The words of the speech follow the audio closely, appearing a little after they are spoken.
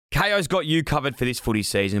KO's got you covered for this footy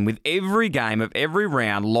season with every game of every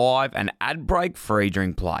round live and ad break free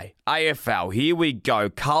during play. AFL, here we go.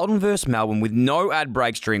 Carlton versus Melbourne with no ad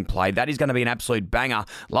breaks during play. That is going to be an absolute banger.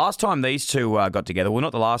 Last time these two got together, well,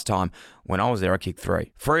 not the last time. When I was there, I kicked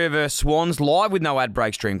 3. Freo versus Swans, live with no ad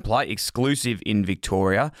breaks during play, exclusive in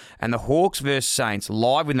Victoria. And the Hawks versus Saints,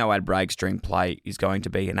 live with no ad breaks during play, is going to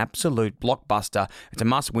be an absolute blockbuster. It's a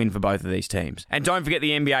must-win for both of these teams. And don't forget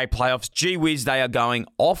the NBA playoffs. Gee whiz, they are going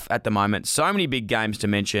off at the moment. So many big games to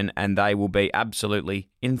mention, and they will be absolutely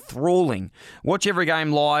enthralling. Watch every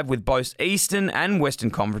game live with both Eastern and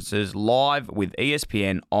Western Conferences live with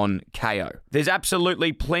ESPN on KO. There's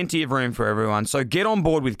absolutely plenty of room for everyone, so get on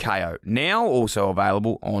board with KO. Now also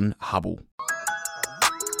available on Hubble.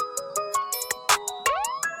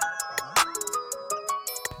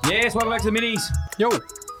 Yes, welcome back to the Minis. Yo.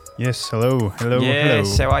 Yes, hello.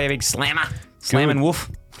 Yes, hello. how are you, big slammer? Slamming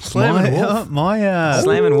Wolf. Slamming Wolf.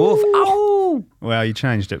 Slamming Wolf. Oh! Wow, you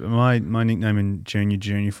changed it, but my nickname in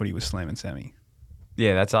junior footy was Slam and Sammy.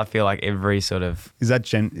 Yeah, that's, I feel like every sort of... Is that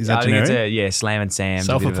generic? It's Slam and Sam.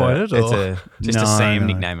 Self-appointed? It's just a Sam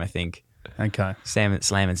nickname, I think. Okay. Slam and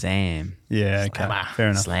Sam. Yeah, okay. Slammer. Fair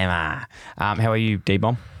enough. Slammer. How are you,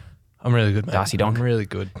 D-Bomb? I'm really good, mate. Darcy Donk. I'm really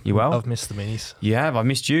good. You well? I've missed the Minis. You have. I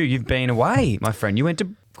missed you. You've been away, my friend. You went to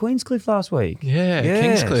Queenscliff last week. Yeah,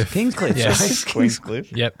 Yes, Kingscliff. Kingscliff. Yes.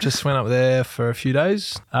 Queenscliff. Yep, just went up there for a few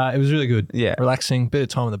days. It was really good. Yeah. Relaxing, bit of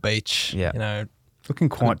time on the beach. Yeah. You know, Looking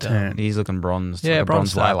quite Good, tan. He's looking bronzed. yeah, like a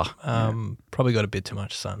bronze whaler. Probably got a bit too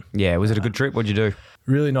much sun. Yeah, was it a good trip? What'd you do?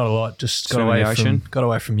 Really not a lot. Just Swim in the ocean? got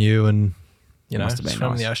away from you and, you know, Must have been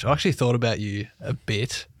swim in the nice. ocean. I actually thought about you a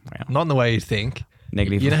bit. Wow. Not in the way you think.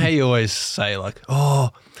 Negative. You know how you always say like,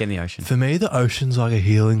 oh, Get in the ocean. for me, the ocean's like a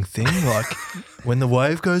healing thing. Like when the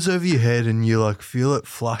wave goes over your head and you like feel it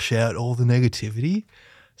flush out all the negativity.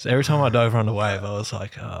 So every time I dove on the wave, I was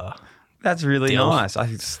like, That's really Deal. nice. I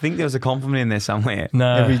think there was a compliment in there somewhere.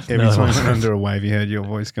 no. Every no. time you went under a wave, you heard your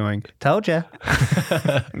voice going, "Told ya."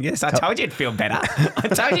 Yes, I told you it'd feel better. I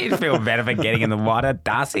told you it'd feel better for getting in the water,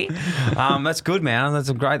 Darcy. That's good, man.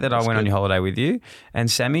 That's great that I went on your holiday with you. And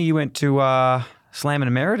Sammy, you went to Slam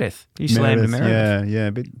and Meredith. You slammed Meredith. Yeah,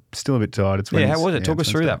 still a bit tired. It's Yeah, Wednesday. how was it? Talk us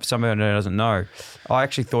through Wednesday. that for someone who doesn't know. I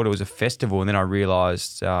actually thought it was a festival, and then I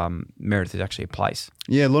realised Meredith is actually a place.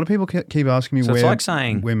 Yeah, a lot of people keep asking me So where. it's like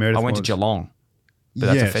saying where Meredith I went to was. Geelong, but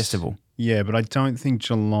that's a Yes. festival. Yeah, but I don't think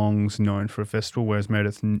Geelong's known for a festival, whereas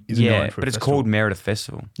Meredith isn't Yeah, known for a but it's festival. called Meredith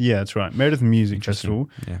Festival. Yeah, that's right. Meredith Music Festival.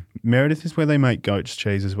 Yeah, Meredith is where they make goat's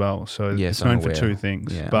cheese as well. So yes, it's I'm known for aware. two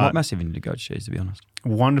things. Yeah, I'm But not massive into goat cheese, to be honest.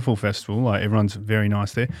 wonderful festival. Like everyone's very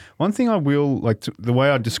nice there. One thing I will like the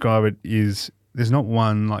way I describe it is there's not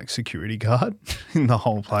one like security guard in the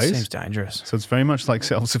whole place. Seems dangerous. So it's very much like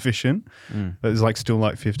self-sufficient. Mm. But there's like still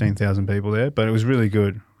like 15,000 people there. But it was really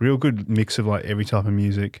good. Real good mix of like every type of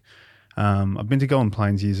music. I've been to Golden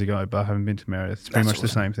Plains years ago, but I haven't been to Meredith. It's pretty That's much the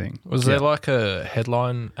same thing. Was there like a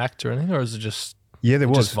headline act or anything, or is it just Yeah, there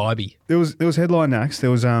was. just vibey? There was headline acts.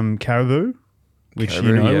 There was Caribou, which Caribou,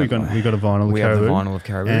 you know yeah. we got a vinyl of We have Caribou. the vinyl of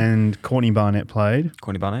Caribou. And Courtney Barnett played.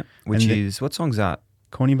 Courtney Barnett, which And is, what song's that?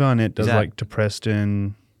 Courtney Barnett does that- like To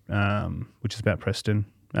Preston, which is about Preston.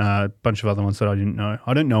 A bunch of other ones that I didn't know.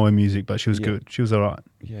 I don't know her music, but she was good. She was all right.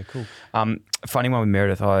 Yeah, cool. Funny one with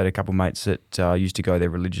Meredith, I had a couple of mates that used to go there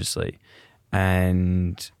religiously.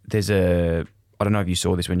 And there's I don't know if you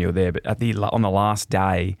saw this when you were there, but on the last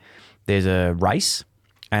day, there's a race.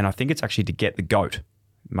 And I think it's actually to get the goat.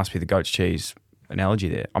 It must be the goat's cheese analogy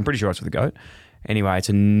there. I'm pretty sure it's for the goat. Anyway, it's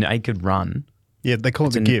a naked run. Yeah, they call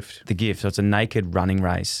it the gift. The gift. So it's a naked running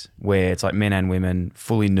race where it's like men and women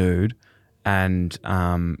fully nude, and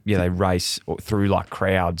they race through like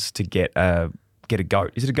crowds to get a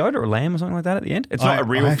goat. Is it a goat or a lamb or something like that at the end? It's not a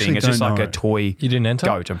real I thing. actually It's just don't like know. a toy You didn't enter?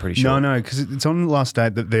 goat. I'm pretty sure. No, because it's on the last day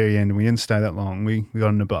at the very end, and we didn't stay that long. We got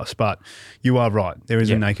on the bus, but you are right. There is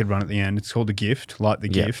Yeah. a naked run at the end. It's called the gift, like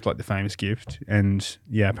the Yeah. gift, like the famous gift. And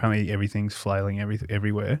yeah, apparently everything's flailing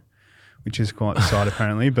everywhere, which is quite the sight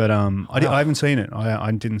apparently. But I haven't seen it.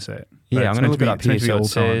 I didn't see it. But Yeah, I'm it's going to meant look it be- up it's meant here. to be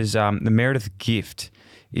So it all-time. says the Meredith Gift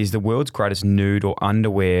is the world's greatest nude or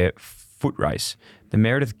underwear foot race. The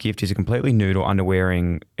Meredith Gift is a completely nude or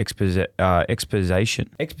underwearing exposition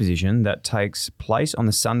that takes place on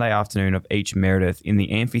the Sunday afternoon of each Meredith in the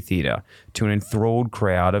amphitheatre to an enthralled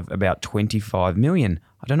crowd of about 25 million.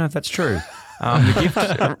 I don't know if that's true.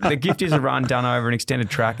 The gift is a run done over an extended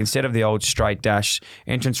track instead of the old straight dash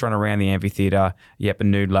entrance run around the amphitheatre. Yep, a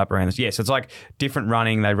nude lap around this. Yeah, so it's like different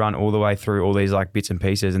running. They run all the way through all these like bits and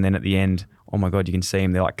pieces, and then at the end, oh my God, you can see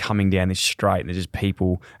them. They're like coming down this straight, and there's just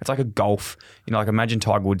people. It's like a golf. Like imagine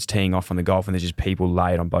Tiger Woods teeing off on the golf, and there's just people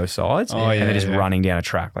laid on both sides, and they're just running down a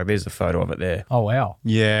track. Like there's a photo of it there. Oh wow.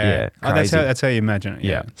 Yeah. Oh, that's how you imagine it.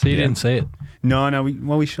 Yeah. So you didn't see it? No.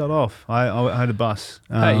 We shut off. I had a bus.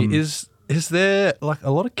 Hey, is there like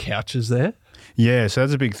a lot of couches there? Yeah, so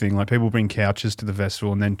that's a big thing. Like people bring couches to the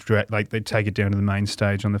festival, and then they take it down to the main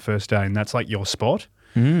stage on the first day, and that's like your spot.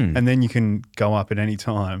 And then you can go up at any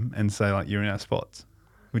time and say like you're in our spots,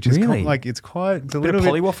 which is Really? it's a Bit of little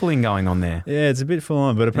bit. polywaffling going on there. Yeah, it's a bit full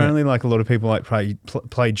on, but apparently like a lot of people like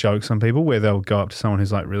play jokes on people where they'll go up to someone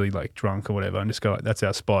who's like really like drunk or whatever and just go like, that's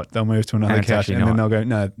our spot. They'll move to another And it's couch actually and then not. they'll go,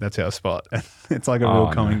 no, that's our spot. It's like a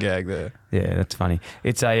real common gag there. Yeah, that's funny.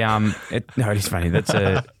 It's a it is funny.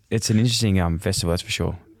 It's an interesting festival, that's for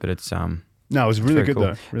sure. But it's No, it was really very good cool.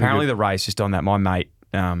 though. Really Apparently good. the race, just on that, my mate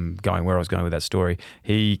going where I was going with that story,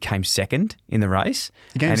 he came second in the race.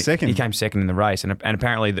 He came second? He came second in the race, and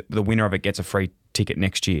apparently the winner of it gets a free ticket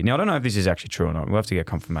next year. Now I don't know if this is actually true or not. We'll have to get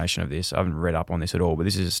confirmation of this. I haven't read up on this at all, but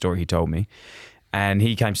this is a story he told me. And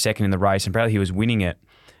he came second in the race, and apparently he was winning it.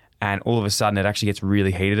 And all of a sudden, it actually gets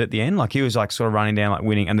really heated at the end. Like he was like sort of running down, like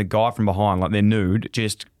winning, and the guy from behind, like they're nude,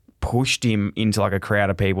 just pushed him into like a crowd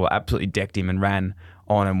of people, absolutely decked him, and ran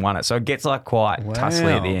on and won it. So it gets like quite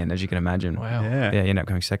tussly at the end, as you can imagine. Wow. Yeah. Yeah, you end up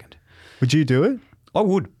coming second. Would you do it? I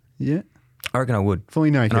would. Yeah. I reckon I would.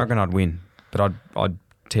 Fully naked. And I reckon I'd win, but I'd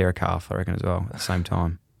tear a calf, I reckon, as well at the same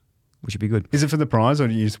time, which would be good. Is it for the prize or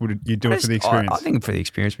do you do it for the experience? I think for the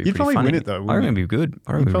experience would be You'd pretty probably funny. win it though, wouldn't I reckon you? it'd be good.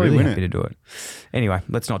 I reckon You'd we'd probably be really win happy to do it. Anyway,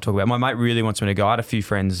 let's not talk about it. My mate really wants me to go. I had a few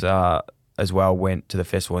friends as well went to the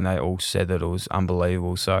festival, and they all said that it was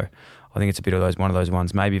unbelievable. So I think it's a bit of one of those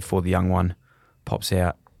ones. Maybe before the young one pops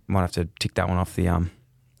out, might have to tick that one off the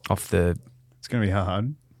It's going to be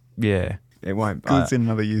hard. yeah. It won't. It's in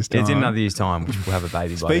another year's time. It's in another year's time, which we'll have a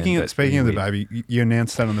baby. Speaking by then, of the but baby, you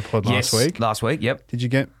announced that on the pod yes, last week. Last week, yep. Did you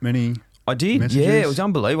get many? I did, messages? yeah. It was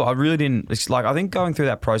unbelievable. I really didn't. It's like I think going through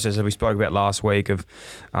that process that we spoke about last week of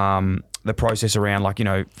the process around like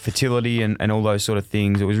fertility and all those sort of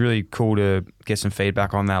things. It was really cool to get some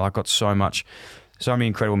feedback on that. Like, got so many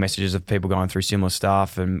incredible messages of people going through similar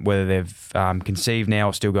stuff and whether they've conceived now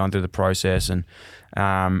or still going through the process. And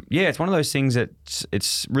it's one of those things that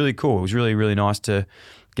it's really cool. It was really, really nice to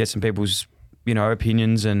get some people's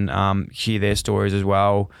opinions and hear their stories as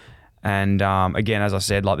well. And again, as I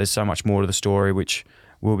said, like there's so much more to the story which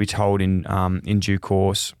will be told in due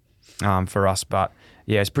course for us. But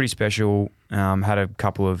yeah, it's pretty special. Had a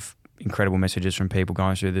couple of incredible messages from people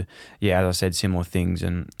going through as I said, similar things.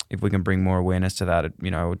 And if we can bring more awareness to that,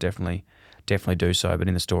 we'll definitely do so. But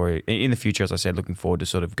in the future, as I said, looking forward to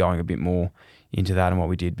sort of going a bit more into that and what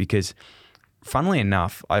we did, because funnily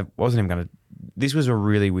enough, I wasn't even going to, this was a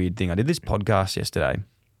really weird thing. I did this podcast yesterday,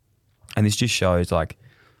 and this just shows like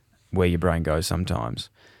where your brain goes sometimes.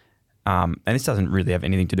 And this doesn't really have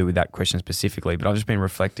anything to do with that question specifically, but I've just been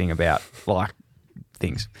reflecting about like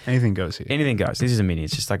things. Anything goes here. Anything goes. This is a mini.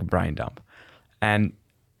 It's just like a brain dump. And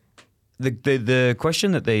the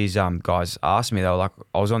question that these guys asked me, they were like,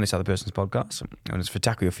 I was on this other person's podcast, and it's for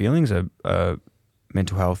Tackle Your Feelings, a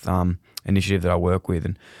mental health initiative that I work with.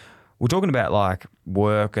 And we're talking about like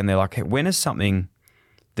work, and they're like, hey, when is something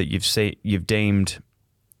that you've deemed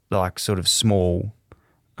like sort of small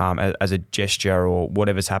as a gesture or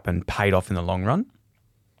whatever's happened paid off in the long run?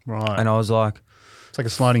 Right. And I was like, it's like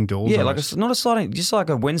a sliding door. yeah, like it's not a sliding, just like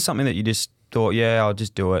when something that you just thought, yeah, I'll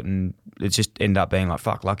just do it, and it's just ended up being like,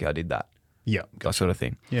 fuck, lucky I did that. Yeah. That sort of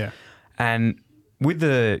thing. Yeah. And with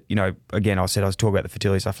the, again, I was talking about the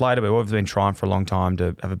fertility stuff later, but we've been trying for a long time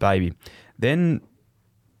to have a baby. Then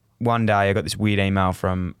one day I got this weird email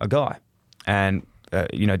from a guy, and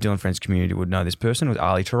Dylan Friends community would know this person. It was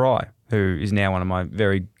Ali Tarai, who is now one of my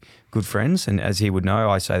very good friends, and as he would know,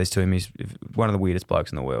 I say this to him, he's one of the weirdest blokes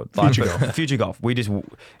in the world. Future Golf.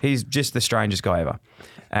 He's just the strangest guy ever,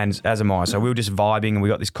 and as am I. So we were just vibing, and we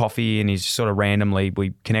got this coffee, and he's sort of randomly,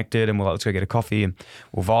 we connected, and we're like, let's go get a coffee, and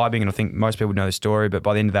we're vibing, and I think most people would know the story, but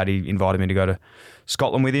by the end of that, he invited me to go to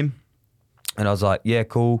Scotland with him, and I was like, yeah,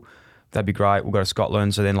 cool. That'd be great. We'll go to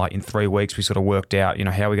Scotland. So then like in 3 weeks, we sort of worked out,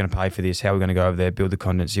 how are we going to pay for this? How are we going to go over there, build the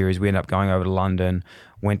content series? We ended up going over to London,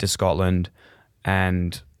 went to Scotland,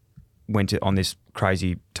 and went on this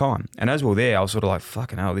crazy time. And as we were there, I was sort of like,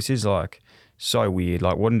 fucking hell, this is like so weird.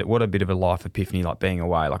 Like what a bit of a life epiphany, like being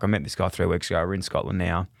away. Like I met this guy 3 weeks ago. We're in Scotland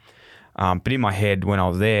now. But in my head when I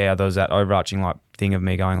was there was that overarching like thing of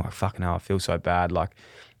me going like, fucking hell, I feel so bad. Like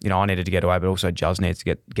I needed to get away, but also Juz needs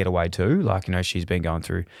to get away too. Like, she's been going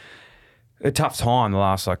through a tough time the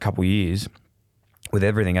last couple of years with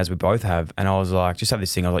everything, as we both have. And I was like, just have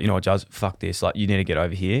this thing. I was like, you know what, Juz, fuck this. Like, you need to get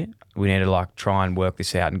over here. We need to try and work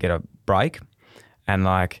this out and get a break. And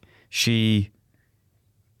then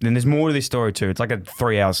there's more to this story too. It's like a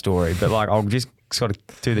 3-hour story, but I'll just sort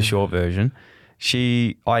of do the short version.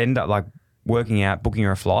 I ended up working out, booking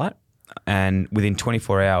her a flight, and within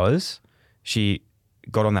 24 hours, she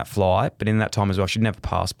got on that flight. But in that time as well, she didn't have a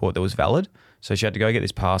passport that was valid. So she had to go get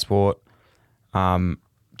this passport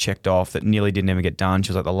checked off that nearly didn't ever get done.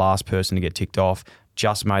 She was the last person to get ticked off,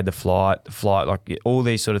 just made the flight, all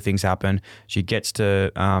these sort of things happen. She gets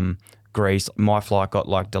to Greece. My flight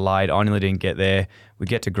got delayed. I nearly didn't get there. We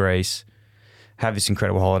get to Greece, have this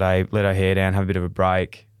incredible holiday, let her hair down, have a bit of a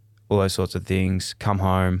break, all those sorts of things. Come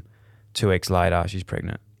home, 2 weeks later, she's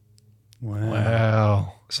pregnant.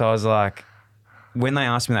 Wow. So I was like, when they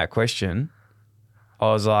asked me that question, I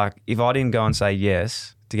was like, if I didn't go and say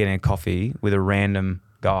yes to getting a coffee with a random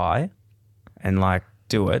guy and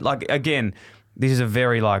do it, again, this is a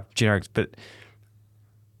very generic, but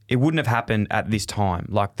it wouldn't have happened at this time.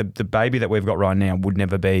 The baby that we've got right now would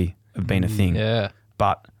never have been a thing. Yeah.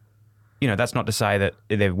 But, that's not to say that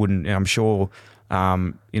there wouldn't, I'm sure,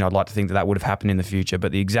 I'd like to think that would have happened in the future,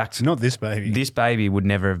 but the exact... Not this baby. This baby would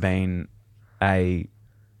never have been a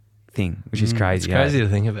thing, which is crazy. It's crazy to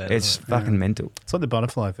think about. It's fucking mental. It's like the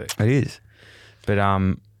butterfly effect. It is. But,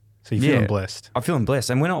 so you're feeling blessed. I'm feeling blessed.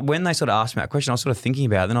 And when they sort of asked me that question, I was sort of thinking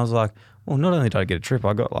about it. Then I was like, well, not only did I get a trip,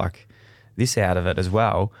 I got this out of it as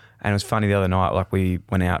well. And it was funny the other night, we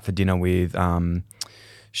went out for dinner with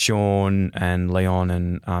Sean and Leon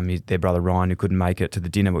and their brother Ryan, who couldn't make it to the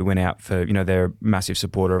dinner. We went out for, they're a massive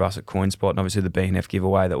supporter of us at CoinSpot and obviously the BNF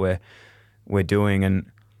giveaway that we're doing. And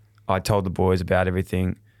I told the boys about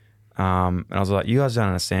everything. And I was like, you guys don't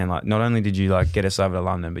understand. Not only did you get us over to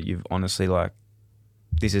London, but you've honestly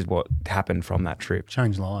this is what happened from that trip.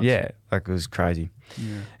 Changed lives. Yeah, it was crazy.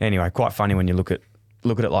 Yeah. Anyway, quite funny when you look at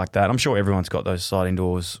it like that. I'm sure everyone's got those sliding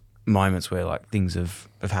doors moments where things have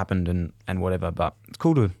happened and whatever, but it's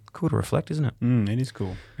cool to reflect, isn't it? It is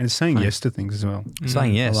cool. And it's saying yes to things as well.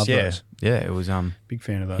 Saying yes, I love yeah. those. Yeah, it was big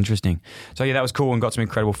fan of that. interesting. So yeah, that was cool and got some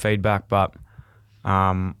incredible feedback, but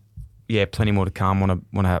plenty more to come. Want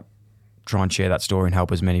to try and share that story and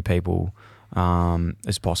help as many people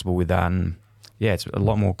as possible with that. And yeah, it's a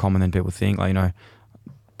lot more common than people think.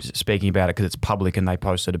 Speaking about it because it's public and they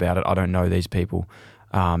posted about it. I don't know these people,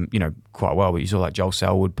 quite well, but you saw Joel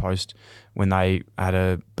Selwood post when they had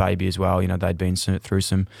a baby as well. They'd been through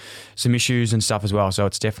some issues and stuff as well. So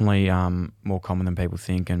it's definitely more common than people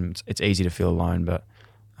think, and it's easy to feel alone, but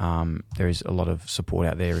there is a lot of support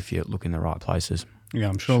out there if you look in the right places. Yeah,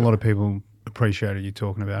 I'm sure a lot of people appreciated you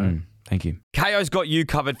talking about it. Thank you. KO's got you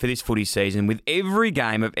covered for this footy season with every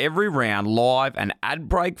game of every round live and ad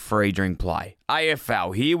break free during play.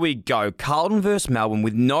 AFL, here we go. Carlton versus Melbourne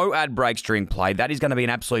with no ad breaks during play. That is going to be an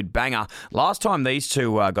absolute banger. Last time these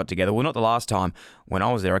two got together, well, not the last time. When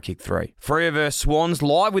I was there, I kicked 3. Freo versus Swans,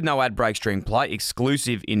 live with no ad breaks during play,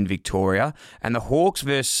 exclusive in Victoria. And the Hawks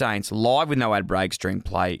versus Saints, live with no ad breaks during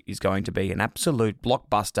play, is going to be an absolute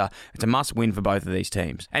blockbuster. It's a must-win for both of these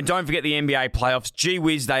teams. And don't forget the NBA playoffs. Gee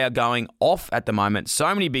whiz, they are going off at the moment.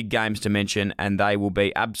 So many big games to mention, and they will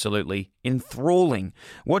be absolutely enthralling.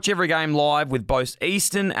 Watch every game live with both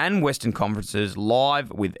Eastern and Western Conferences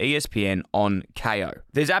live with ESPN on KO.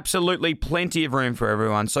 There's absolutely plenty of room for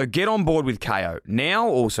everyone, so get on board with KO. Now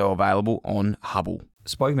also available on Hubble.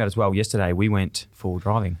 Spoken about as well, yesterday we went full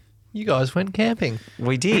driving. You guys went camping.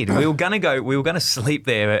 We did. We were going to sleep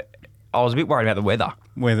there, but I was a bit worried about the weather.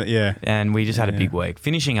 Yeah. And we just had a big week.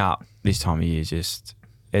 Finishing up this time of year,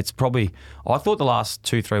 it's probably, I thought the last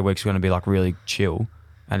 2-3 weeks were going to be really chill.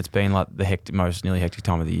 And it's been the most nearly hectic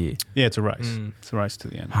time of the year. Yeah, it's a race. It's a race to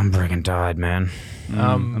the end. I'm freaking tired, man.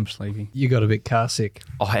 I'm sleepy. You got a bit car sick.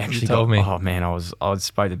 I actually told me. Oh man, I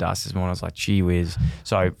spoke to Dust this morning. I was like, gee whiz.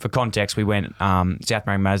 So for context, we went South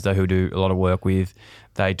Marion Mazda, who do a lot of work with.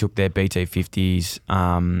 They took their BT50s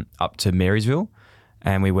up to Marysville,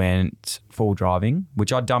 and we went full driving,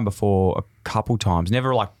 which I'd done before a couple times.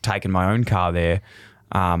 Never taken my own car there.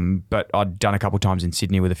 But I'd done a couple of times in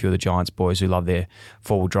Sydney with a few of the Giants boys who love their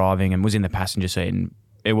four-wheel driving, and was in the passenger seat, and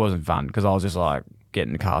it wasn't fun because I was just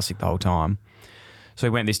getting car sick the whole time. So we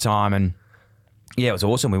went this time, and yeah, it was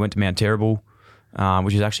awesome. We went to Mount Terrible,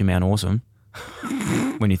 which is actually Mount Awesome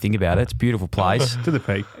when you think about it. It's a beautiful place. To the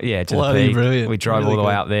peak. Yeah, to Bloody the peak. brilliant. We drove Really all the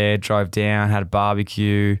way good. out there, drove down, had a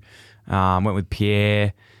barbecue, went with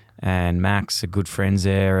Pierre and Max, are good friends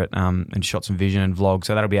there, and shot some vision and vlogs.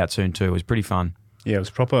 So that'll be out soon too. It was pretty fun. Yeah, it was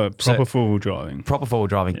proper four-wheel driving. Proper forward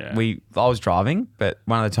driving. Yeah. I was driving, but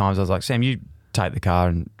one of the times I was like, Sam, you take the car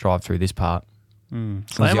and drive through this part.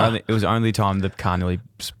 It was the only time the car nearly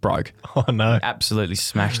broke. Oh no. Absolutely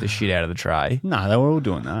smashed the shit out of the tray. No, they were all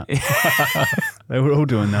doing that. They were all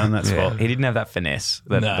doing that in that Yeah, spot. he didn't have that finesse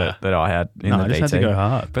that Nah. that I had in No, the I BT. just had to go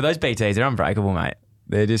hard. But those BTs, they're unbreakable, mate.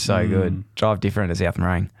 They're just so good. Drive different at South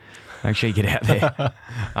Marine. Make sure you get out there.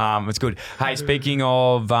 It's good. Hey, speaking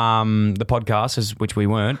of the podcast, which we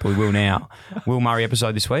weren't, but we will now. Will Murray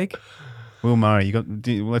episode this week. Will Murray,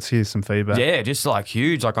 let's hear some feedback. Yeah, just like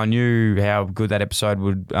huge. Like I knew how good that episode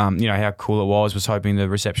would, how cool it was. Was hoping the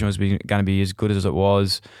reception was going to be as good as it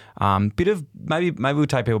was. Bit of maybe we'll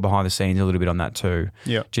take people behind the scenes a little bit on that too.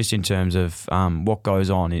 Yeah. Just in terms of what goes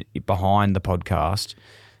on behind the podcast.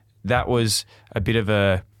 That was a bit of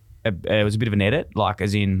an edit. Like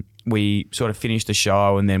as in we sort of finished the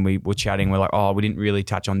show and then we were chatting. We're like, oh, we didn't really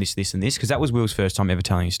touch on this, and this because that was Will's first time ever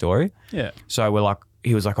telling his story. Yeah. So we're like.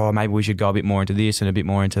 He was like, oh, maybe we should go a bit more into this and a bit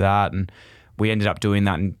more into that. And we ended up doing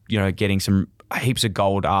that and, getting some heaps of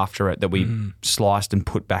gold after it that we sliced and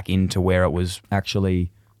put back into where it was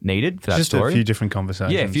actually needed for that Just story. a few different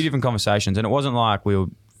conversations. Yeah, a few different conversations. And it wasn't like we were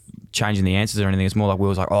changing the answers or anything. It's more like we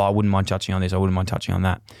was like, oh, I wouldn't mind touching on this. I wouldn't mind touching on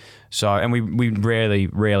that. So, and we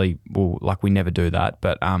rarely, well, like we never do that.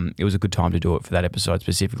 But it was a good time to do it for that episode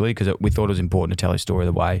specifically because we thought it was important to tell his story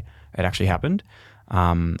the way it actually happened.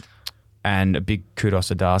 And a big kudos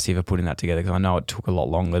to Darcy for putting that together because I know it took a lot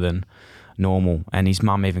longer than normal. And his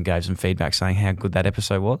mum even gave some feedback saying how good that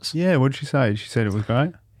episode was. Yeah, what did she say? She said it was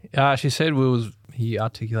great. She said he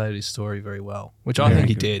articulated his story very well, which I think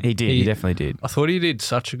he did. He did. He definitely did. I thought he did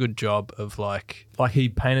such a good job of like he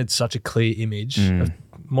painted such a clear image, of,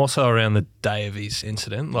 more so around the day of his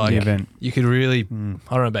incident. Like The event. you could really, I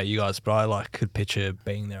don't know about you guys, but I could picture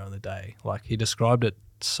being there on the day. Like he described it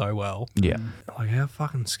so well. Yeah. Like how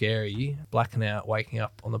fucking scary, blacking out, waking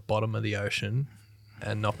up on the bottom of the ocean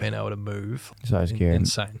and not being able to move. So scary.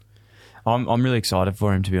 Insane. I'm really excited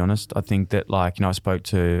for him, to be honest. I think that I spoke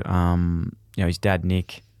to his dad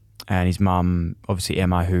Nick and his mum, obviously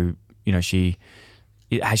Emma, who she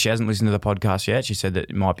hasn't listened to the podcast yet. She said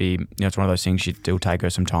that it might be it's one of those things it'll take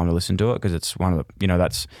her some time to listen to it because it's one of the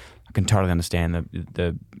that's I can totally understand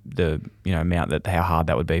the amount that how hard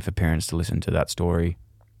that would be for parents to listen to that story.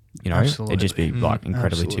 Absolutely. It'd just be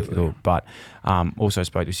incredibly difficult. But also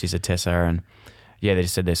spoke to Sister Tessa and they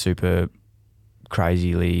just said they're super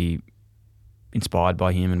crazily inspired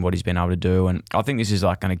by him and what he's been able to do. And I think this is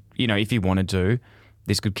going to, if he wanted to,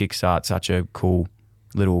 this could kickstart such a cool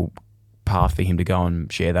little path for him to go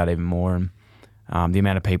and share that even more. And the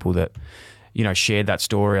amount of people that, shared that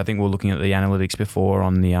story. I think we were looking at the analytics before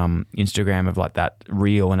on the Instagram of that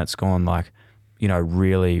reel and it's gone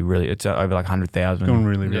really, really, it's over 100,000. Going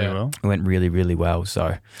really, really well. It went really, really well.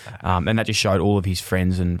 So, and that just showed all of his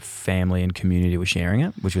friends and family and community were sharing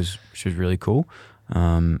it, which was really cool.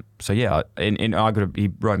 So yeah, and he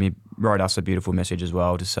wrote us a beautiful message as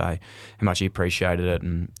well to say how much he appreciated it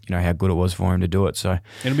and how good it was for him to do it. So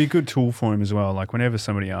it'll be a good tool for him as well. Like whenever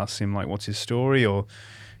somebody asks him what's his story or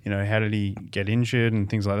how did he get injured and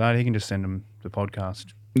things like that, he can just send them the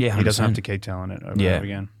podcast. Yeah, 100%. He doesn't have to keep telling it over and over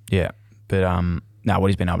again. Yeah. But what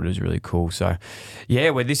he's been able to do is really cool. So,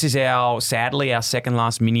 this is sadly our second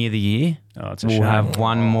last mini of the year. Oh, it's a we'll shame. have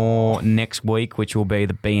one more next week, which will be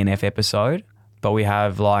the BNF episode. But we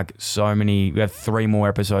have we have 3 more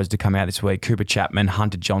episodes to come out this week. Cooper Chapman,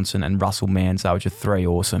 Hunter Johnson, and Russell Manzo, which are 3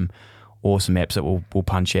 awesome eps that we'll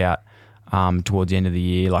punch out towards the end of the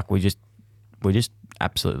year. We just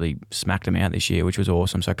absolutely smacked them out this year, which was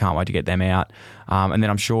awesome. So I can't wait to get them out. And then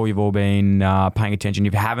I'm sure you've all been paying attention.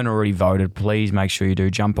 If you haven't already voted, please make sure you do.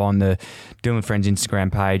 Jump on the Dylan Friends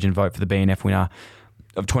Instagram page and vote for the BNF winner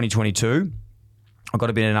of 2022. I've got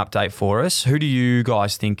a bit of an update for us. Who do you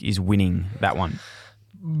guys think is winning that one?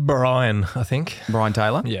 Brian, I think. Brian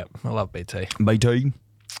Taylor? Yeah, I love BT. BT.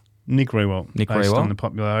 Nick Rewalt. Nick based Rewalt. on the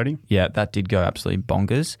popularity. Yeah, that did go absolutely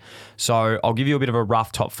bonkers. So I'll give you a bit of a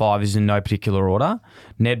rough top 5. This is in no particular order.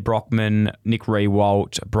 Ned Brockman, Nick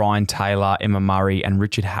Rewalt, Brian Taylor, Emma Murray, and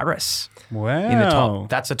Richard Harris. Wow. In the top.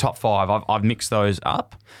 That's the top 5. I've mixed those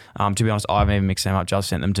up. To be honest, I haven't even mixed them up. Just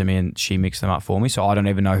sent them to me and she mixed them up for me. So I don't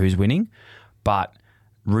even know who's winning. But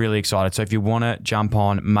really excited. So if you want to jump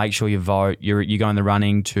on, make sure you vote. You go in the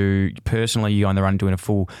running to, personally, you go in the running doing a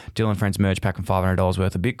full Dylan Friends merch pack and $500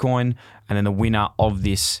 worth of Bitcoin. And then the winner of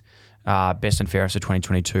this Best and Fairest of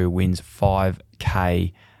 2022 wins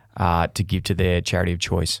 $5,000 to give to their charity of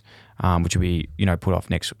choice, which will be, put off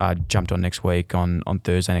jumped on next week on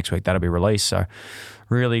Thursday next week. That'll be released. So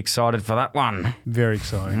really excited for that one. Very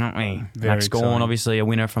exciting. Aren't we? Very Max Gorn, exciting. obviously a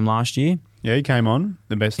winner from last year. Yeah, he came on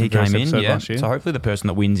the best He and first came in, episode yeah. last year. So hopefully the person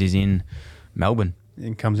that wins is in Melbourne.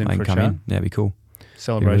 He comes in They for can a come chat. in. Yeah, it'd be cool. Be really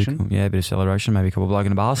Celebration. cool. Yeah, a bit of celebration. Maybe a couple of bloke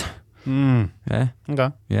in the bars. Yeah, Okay.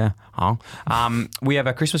 yeah. Oh. We have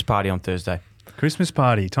a Christmas party on Thursday. Christmas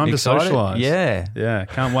party. Time to Excited? socialise. Yeah. Yeah,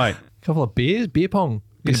 can't wait. couple of beers, beer pong.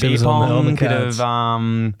 Bit of Said it beer was on pong, the bit cards.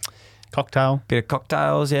 of Cocktail.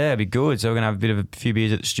 cocktails. Yeah, it'd be good. So we're gonna have a bit of a few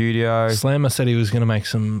beers at the studio. Slammer said he was going to make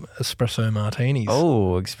some espresso martinis.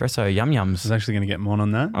 Oh, espresso yum I was yums. actually going to get Mon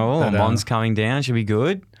on that. Oh, But, Mon's coming down. Should be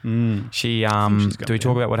good. She she's do we going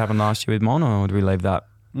talk about what happened last year with Mon, or do we leave that?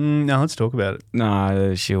 no, let's talk about it.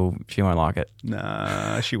 No, she won't like it.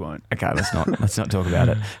 Nah, she won't. Okay, let's not talk about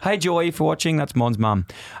it. Hey Joy, if you're watching, that's Mon's mum.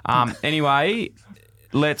 Anyway,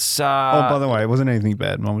 let's. By the way, it wasn't anything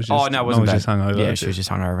bad. Mom was just. Oh no, it wasn't Mom bad. was just hungover. Yeah, she was just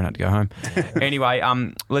hungover and had to go home. Anyway,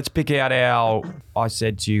 let's pick out our. I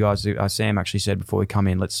said to you guys, Sam actually said before we come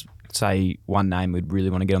in, let's say one name we'd really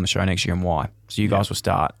want to get on the show next year and why. So you guys will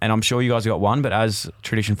start, and I'm sure you guys have got one, but as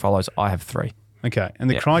tradition follows, I have three. Okay, and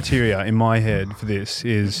the Yeah. criteria in my head for this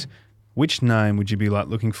is which name would you be like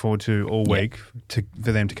looking forward to all Yeah. week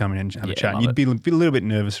for them to come in and have Yeah, a chat? love You'd be a little bit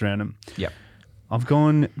nervous around them. Yep. I've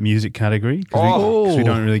gone music category because we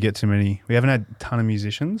don't really get too many. We haven't had a ton of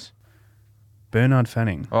musicians. Bernard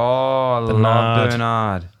Fanning. Oh, I love Bernard.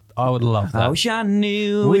 Bernard. I would love that. I wish I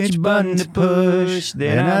knew which button to push,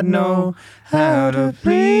 then I'd know how to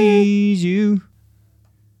please you.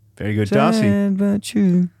 Very good, Darcy. Sad but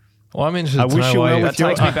true. Well, I'm interested I to wish know you why well you... with That your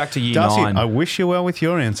takes me back to year Darcy, 9. I wish you well with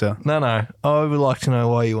your answer. No. I would like to know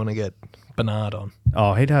why you want to get Bernard on.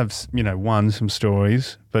 Oh, he'd have, one, some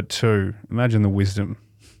stories, but two, imagine the wisdom.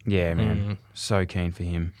 Yeah, man. So keen for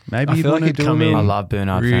him. Maybe I you'd feel like want to he'd do a come little- in I love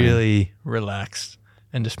Bernard Fanning. really relaxed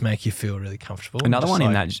and just make you feel really comfortable. Another Just one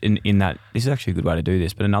in like- that in that this is actually a good way to do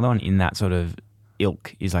this, but another one in that sort of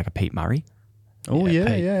ilk is like a Pete Murray. Oh,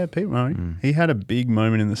 Yeah, Pete Pete. Murray. He had a big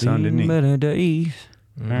moment in the sun, didn't he? Better days.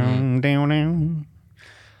 Down, down, down.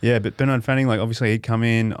 Yeah, but Bernard Fanning, obviously he'd come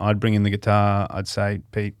in, I'd bring in the guitar, I'd say,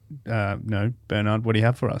 Pete, no, Bernard, what do you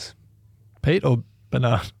have for us? Pete or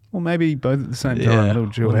Bernard? Or maybe both at the same time, a little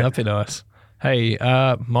wouldn't duet. that be nice? Hey,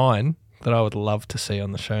 mine that I would love to see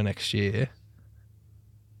on the show next year,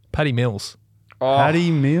 Paddy Mills. Oh,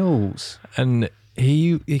 Paddy Mills. And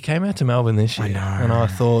he came out to Melbourne this year, know. and I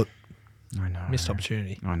thought, I know. missed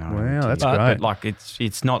opportunity. I know. Wow, that's But- great. But like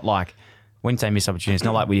it's not like when you say missed opportunity, it's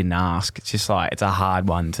not like we didn't ask. It's just like it's a hard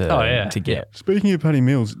one to Oh, yeah. to get. Speaking of Paddy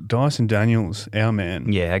Mills, Dyson Daniels, our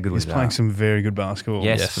man, Yeah, how good was he's playing that? some very good basketball.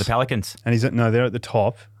 Yes, Yes. for the Pelicans. And they're at the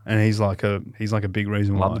top, and he's like a big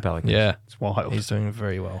reason Love why. the Pelicans. Yeah, It's wild. he's doing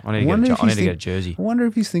very well. I need to Wonder get if I need he's to get a think- jersey. I wonder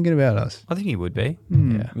if he's thinking about us. I think he would be.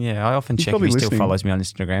 Yeah. Yeah, I often He's check if probably he still listening. follows me on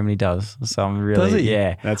Instagram, and he does. So I'm really, Does he?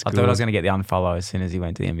 yeah. That's I thought I was good. going to get the unfollow as soon as he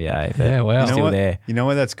went to the NBA. But Yeah, wow. he's You know still what? there. You know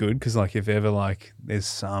why that's good? Because if ever there's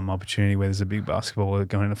some opportunity where there's a big basketballer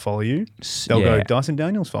going to follow you, they'll yeah. go, Dyson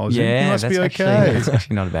Daniels follows you. Yeah, He must that's be actually, okay. that's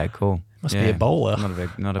actually not a bad call. Must Yeah. be a bowler. Not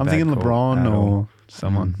a I'm bad thinking call LeBron at all. or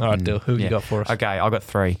someone. All right, Dill, who have Yeah. you got for us? Okay, I got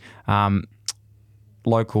 3.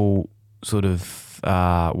 Local sort of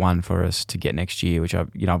one for us to get next year, which I've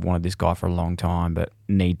wanted this guy for a long time, but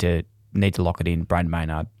need to lock it in. Braden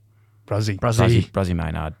Maynard, Bruzzy. Bruzzy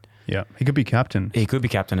Maynard. Yeah, he could be captain. He could be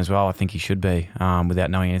captain as well. I think he should be. Without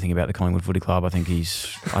knowing anything about the Collingwood Footy Club, I think he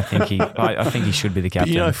should be the But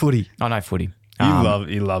captain. you know footy. I know footy. You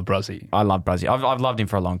love Bruzzy. I love Bruzzy. I've loved him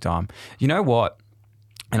for a long time. You know what?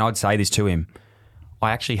 And I'd say this to him.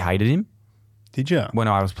 I actually hated him Did you? when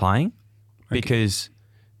I was playing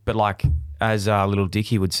but like as Little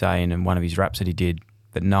Dicky would say in one of his raps that he did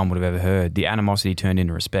that no one would have ever heard, the animosity turned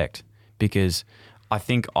into respect because I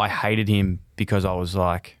think I hated him because I was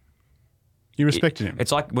like, You respected him.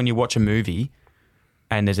 it's like when you watch a movie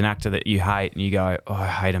and there's an actor that you hate and you go, oh, I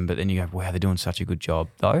hate him. But then you go, wow, they're doing such a good job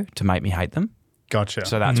though to make me hate them. Gotcha.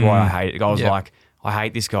 So that's why I hate it. I was Yeah. like, I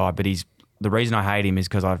hate this guy, but the reason I hate him is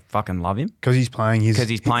because I fucking love him. Because he's playing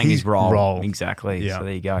his role. Exactly. Yeah. So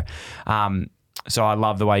there you go. So I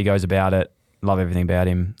love the way he goes about it. Love everything about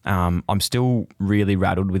him. I'm still really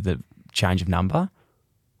rattled with the change of number.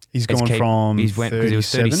 He's gone from because he was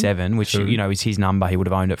 37, which to- is his number. He would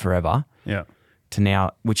have owned it forever. Yeah, To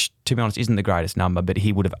now, which to be honest isn't the greatest number, but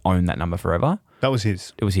he would have owned that number forever. that was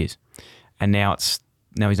his. It was his, and now he's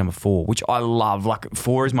number 4, which I love. Like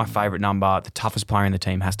 4 is my favorite number. The toughest player in the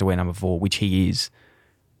team has to wear number 4, which he is.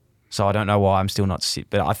 So I don't know why I'm still not sit,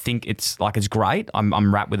 but I think it's great.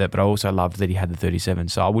 I'm wrapped with it, but I also loved that he had the 37.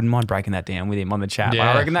 So I wouldn't mind breaking that down with him on the chat.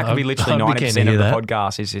 Yeah, I reckon that could be literally I'd be keen to 90% of hear the that.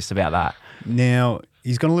 podcast is just about that. Now,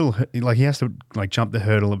 he's got a little like he has to like jump the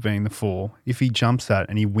hurdle of being the 4. If he jumps that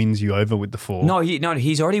and he wins you over with the 4, No,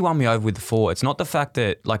 he's already won me over with the 4. It's not the fact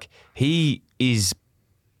that like he is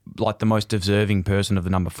like the most deserving person of the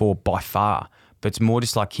number 4 by far, but it's more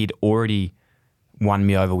just like he'd already won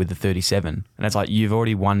me over with the 37, and it's like you've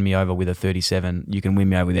already won me over with a 37. You can win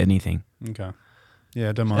me over with anything. Okay. Yeah,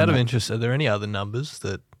 I don't mind. Out of that. interest, are there any other numbers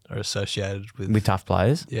that are associated with Tough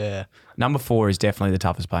players. Yeah. Number 4 is definitely the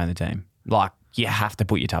toughest player in the team. Like you have to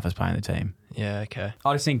put your toughest player in the team. Yeah, okay.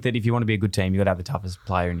 I just think that if you want to be a good team, you got to have the toughest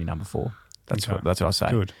player in your number 4. That's Okay. what I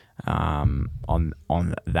say. Good. On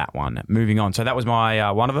that one. Moving on. So that was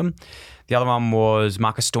my one of them. The other one was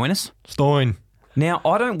Marcus Stoinis. Stoin. Now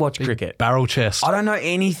I don't watch cricket. Barrel chest. I don't know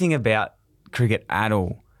anything about cricket at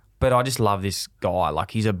all, but I just love this guy.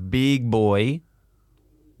 Like he's a big boy.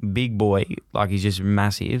 Like he's just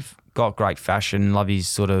massive. Got great fashion. Love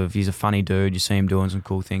his he's a funny dude. You see him doing some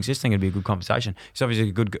cool things. Just think it'd be a good conversation. He's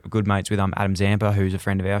obviously good mates with Adam Zampa, who's a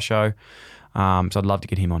friend of our show. So I'd love to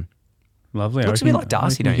get him on. Lovely. Looks a bit like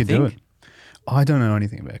Darcy, don't you could do think? it. I don't know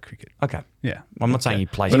anything about cricket. Okay. Yeah. I'm not saying he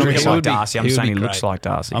plays But cricket he would like be- Darcy. I'm he would saying be he looks great. like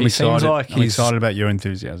Darcy. I'm He seems excited. like I'm he's- excited about your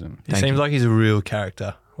enthusiasm. He Thank seems you. like he's a real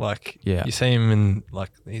character. Like, Yeah. you see him in,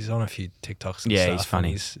 like, he's on a few TikToks and Yeah, stuff. he's funny.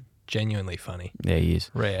 And he's genuinely funny. Yeah, he is.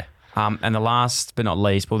 Rare. And the last but not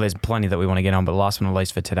least, well, there's plenty that we want to get on, but the last but not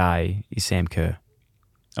least for today is Sam Kerr.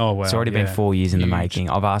 Oh wow. It's already been 4 years in the making.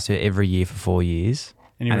 I've asked her every year for 4 years.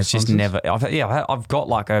 Any and it's just responses? never. I've got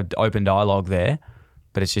like an open dialogue there,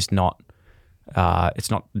 but it's just not. It's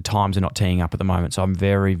not. The times are not teeing up at the moment. So I'm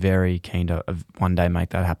very, very keen to one day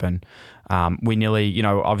make that happen. We nearly,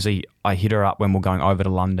 obviously I hit her up when we're going over to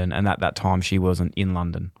London, and at that time she wasn't in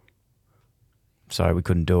London, so we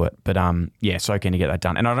couldn't do it. But so keen to get that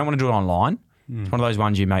done. And I don't want to do it online. It's one of those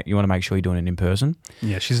ones you want to make sure you're doing it in person.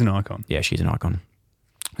 Yeah, she's an icon. Yeah, she's an icon.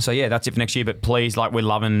 So yeah, that's it for next year. But please, like, we're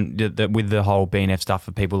loving with the whole BNF stuff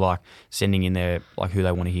for people like sending in their like who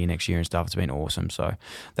they want to hear next year and stuff. It's been awesome. So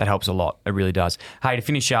that helps a lot. It really does. Hey, to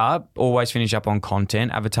finish up, always finish up on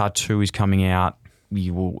content. Avatar 2 is coming out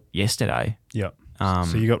yesterday. Yep.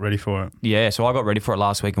 So you got ready for it. Yeah, so I got ready for it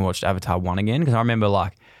last week and watched Avatar 1 again because I remember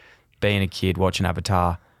like being a kid watching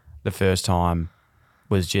Avatar the first time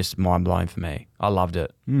was just mind blowing for me. I loved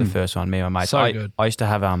it. The first one, me and my mates. So good. I used to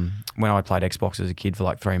have when I played Xbox as a kid for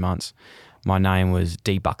like 3 months, my name was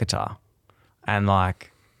D Bucketar, and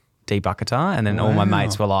like D Bucketar, and then all my Wow.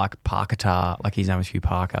 mates were like Parketar, like his name was Hugh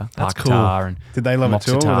Parker. That's Parketar cool. and Did they love it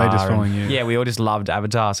too, or were they just Moxatar following you? Yeah, we all just loved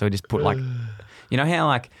Avatar, so we just put like, you know how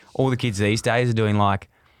like all the kids these days are doing like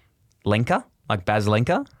Lenka, like Baz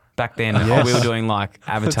Lenka. Back then, Yes. we were doing like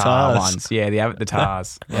Avatar Tars. ones. Yeah, the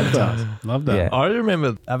Tars. Love that. Love that. Yeah. I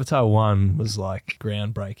remember Avatar 1 was like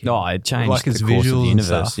groundbreaking. No, it changed like the its course of visuals the and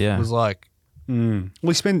universe. stuff. Yeah, It was like,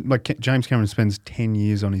 We spend James Cameron spends 10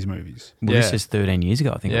 years on his movies. well, this Yeah. is 13 years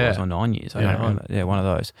ago, I think it Yeah. was, or 9 years. I Yeah, don't remember. Yeah, one of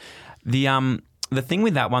those. The thing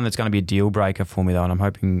with that one that's going to be a deal breaker for me though, and I'm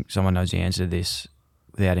hoping someone knows the answer to this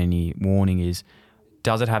without any warning, is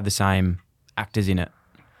does it have the same actors in it?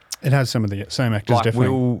 It has some of the same actors, Like definitely.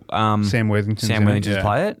 will Sam Worthington's in it, Worthington's yeah.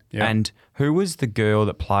 play it? Yeah. And who was the girl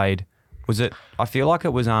that played? Was it? I feel like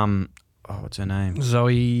it was what's her name?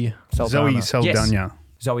 Zoe Zoe Saldana. Saldana.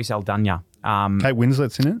 Zoe Saldana. Kate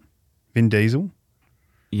Winslet's in it. Vin Diesel.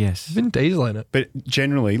 Yes. Vin Diesel in it. But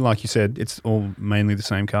generally, like you said, it's all mainly the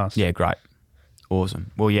same cast. Yeah, great.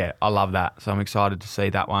 Awesome. Well, yeah, I love that. So I'm excited to see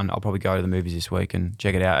that one. I'll probably go to the movies this week and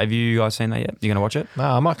check it out. Have you guys seen that yet? You going to watch it? No,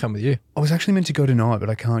 I might come with you. I was actually meant to go tonight, but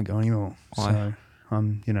I can't go anymore. Why? So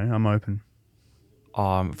I'm open. Oh,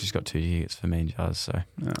 I've just got 2 tickets for me and Jazz, so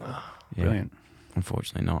yeah, Brilliant.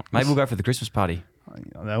 unfortunately not. Maybe we'll go for the Christmas party.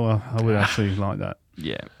 I would actually like that.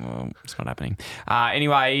 Yeah, well, it's not happening.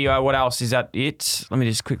 Anyway, what else? Is that it? Let me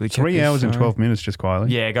just quickly check 3 this. hours and Sorry. 12 minutes, just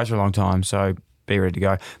quietly. Yeah, it goes for a long time, so be ready to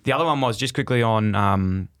go. The other one was just quickly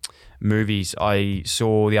on movies. I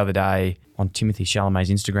saw the other day on Timothy Chalamet's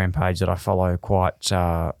Instagram page that I follow quite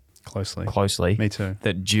closely Me too.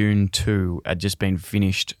 that June 2 had just been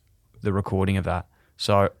finished, the recording of that.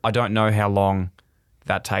 So I don't know how long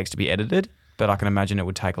that takes to be edited, but I can imagine it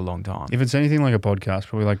would take a long time. If it's anything like a podcast,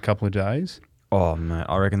 probably like a couple of days. Oh, man,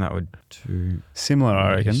 I reckon that would... Similar,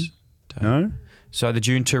 I reckon. No? So the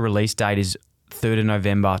June 2 release date is 3rd of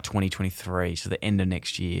November 2023, so the end of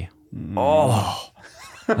next year. Oh,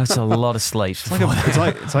 that's a lot of sleep.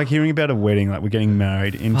 It's like hearing about a wedding, like we're getting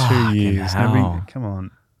married in 2 Fucking years. hell. Come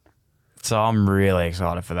on. So I'm really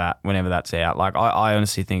excited for that whenever that's out. Like I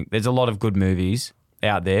honestly think there's a lot of good movies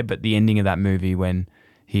out there, but the ending of that movie when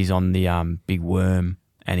he's on the big worm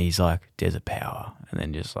and he's like, there's a power, and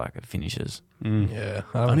then just like it finishes. Yeah.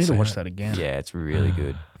 I need to watch that again. Yeah, it's really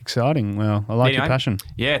good. Exciting. Well, I like your Anyway, passion.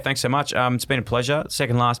 Yeah, thanks so much. It's been a pleasure.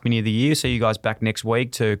 Second last mini of the year. See you guys back next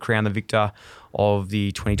week to crown the victor of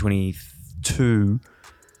the 2022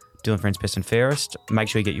 Dylan Friends Best and Fairest. Make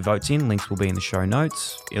sure you get your votes in. Links will be in the show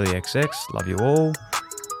notes. IllyXX, love you all.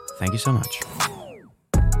 Thank you so much.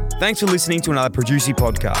 Thanks for listening to another Producy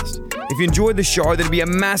podcast. If you enjoyed the show, that'd be a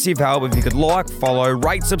massive help if you could like, follow,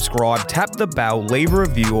 rate, subscribe, tap the bell, leave a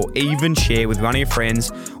review, or even share with one of your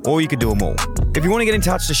friends, or you could do them all. If you want to get in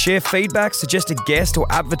touch to share feedback, suggest a guest, or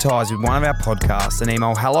advertise with one of our podcasts, then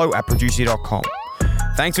email hello@producy.com.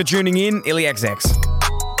 Thanks for tuning in, IllyXX.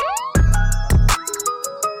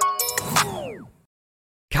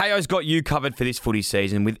 KO's got you covered for this footy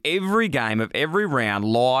season with every game of every round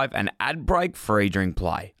live and ad break free during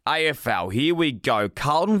play. AFL, here we go.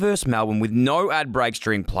 Carlton versus Melbourne with no ad breaks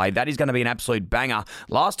during play. That is going to be an absolute banger.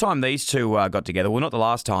 Last time these two got together, well, not the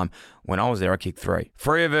last time. When I was there, I kicked 3.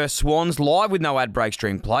 Freo versus Swans, live with no ad breaks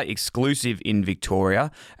during play, exclusive in Victoria.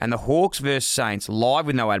 And the Hawks versus Saints, live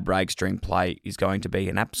with no ad breaks during play, is going to be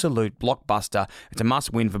an absolute blockbuster. It's a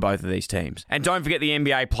must-win for both of these teams. And don't forget the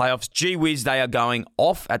NBA playoffs. Gee whiz, they are going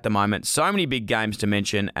off at the moment. So many big games to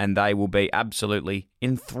mention, and they will be absolutely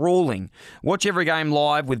enthralling. Watch every game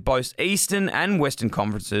live with both Eastern and Western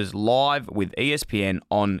Conferences live with ESPN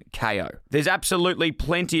on KO. There's absolutely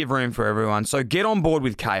plenty of room for everyone, so get on board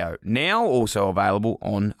with KO. Now also available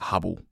on Hubble.